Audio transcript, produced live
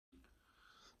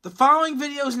The following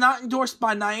video is not endorsed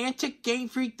by Niantic, Game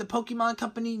Freak, the Pokemon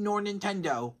Company, nor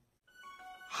Nintendo.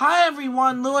 Hi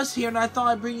everyone, Lewis here, and I thought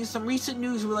I'd bring you some recent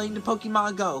news relating to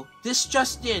Pokemon Go. This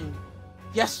just in.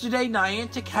 Yesterday,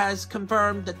 Niantic has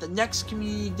confirmed that the next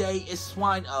Community Day is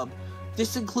Swinub.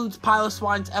 This includes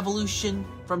Piloswine's evolution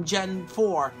from Gen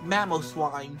 4,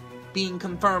 Mamoswine, being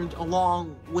confirmed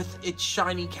along with its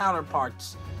shiny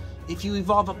counterparts. If you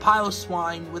evolve a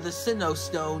Piloswine with a Sinnoh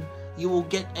Stone, you will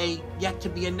get a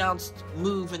yet-to-be-announced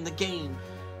move in the game.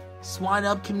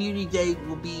 Swinub Community Day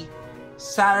will be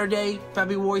Saturday,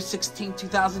 February 16,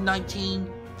 2019,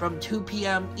 from 2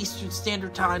 p.m. Eastern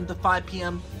Standard Time to 5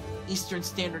 p.m. Eastern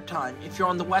Standard Time. If you're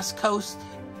on the West Coast,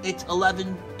 it's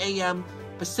 11 a.m.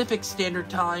 Pacific Standard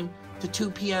Time to 2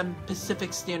 p.m.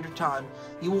 Pacific Standard Time.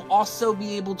 You will also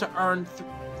be able to earn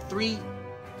 3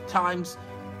 times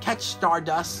Catch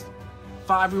Stardust,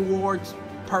 5 rewards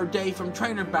per day from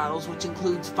trainer battles, which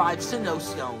includes 5 Sinnoh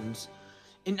Stones.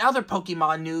 In other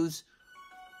Pokemon news,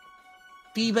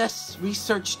 Feebas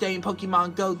Research Day in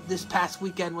Pokemon Go this past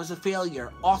weekend was a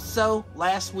failure. Also,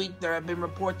 last week there have been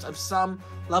reports of some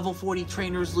level 40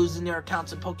 trainers losing their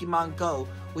accounts in Pokemon Go,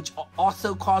 which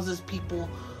also causes people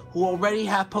who already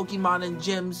have Pokemon in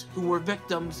gyms who were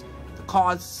victims to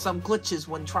cause some glitches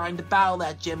when trying to battle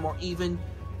that gym or even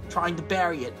trying to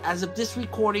bury it. As of this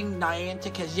recording,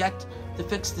 Niantic has yet to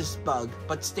fix this bug,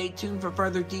 but stay tuned for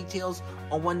further details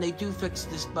on when they do fix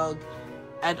this bug,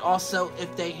 and also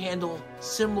if they handle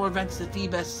similar events to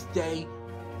Feebas Day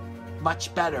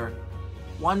much better.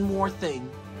 One more thing,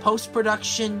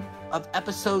 post-production of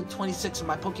episode 26 of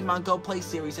my Pokemon Go Play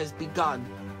series has begun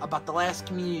about the last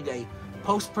Community Day.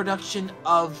 Post-production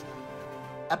of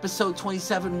episode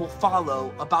 27 will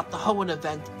follow about the Hoenn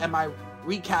event and my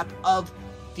recap of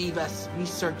Feebas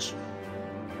Research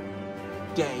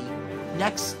Day.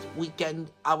 Next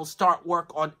weekend, I will start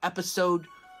work on episode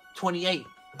 28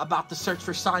 about the search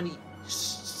for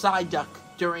Psyduck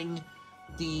during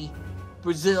the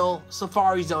Brazil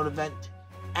Safari Zone event,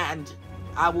 and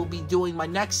I will be doing my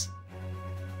next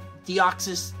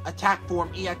Deoxys Attack Form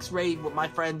EX raid with my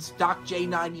friends Doc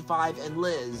J95 and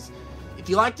Liz. If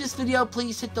you like this video,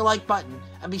 please hit the like button,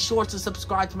 and be sure to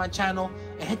subscribe to my channel,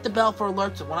 and hit the bell for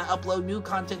alerts when I upload new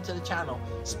content to the channel,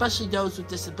 especially those with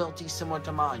disabilities similar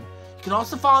to mine. You can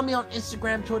also follow me on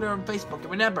Instagram, Twitter, and Facebook,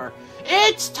 and remember,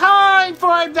 it's time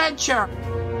for adventure!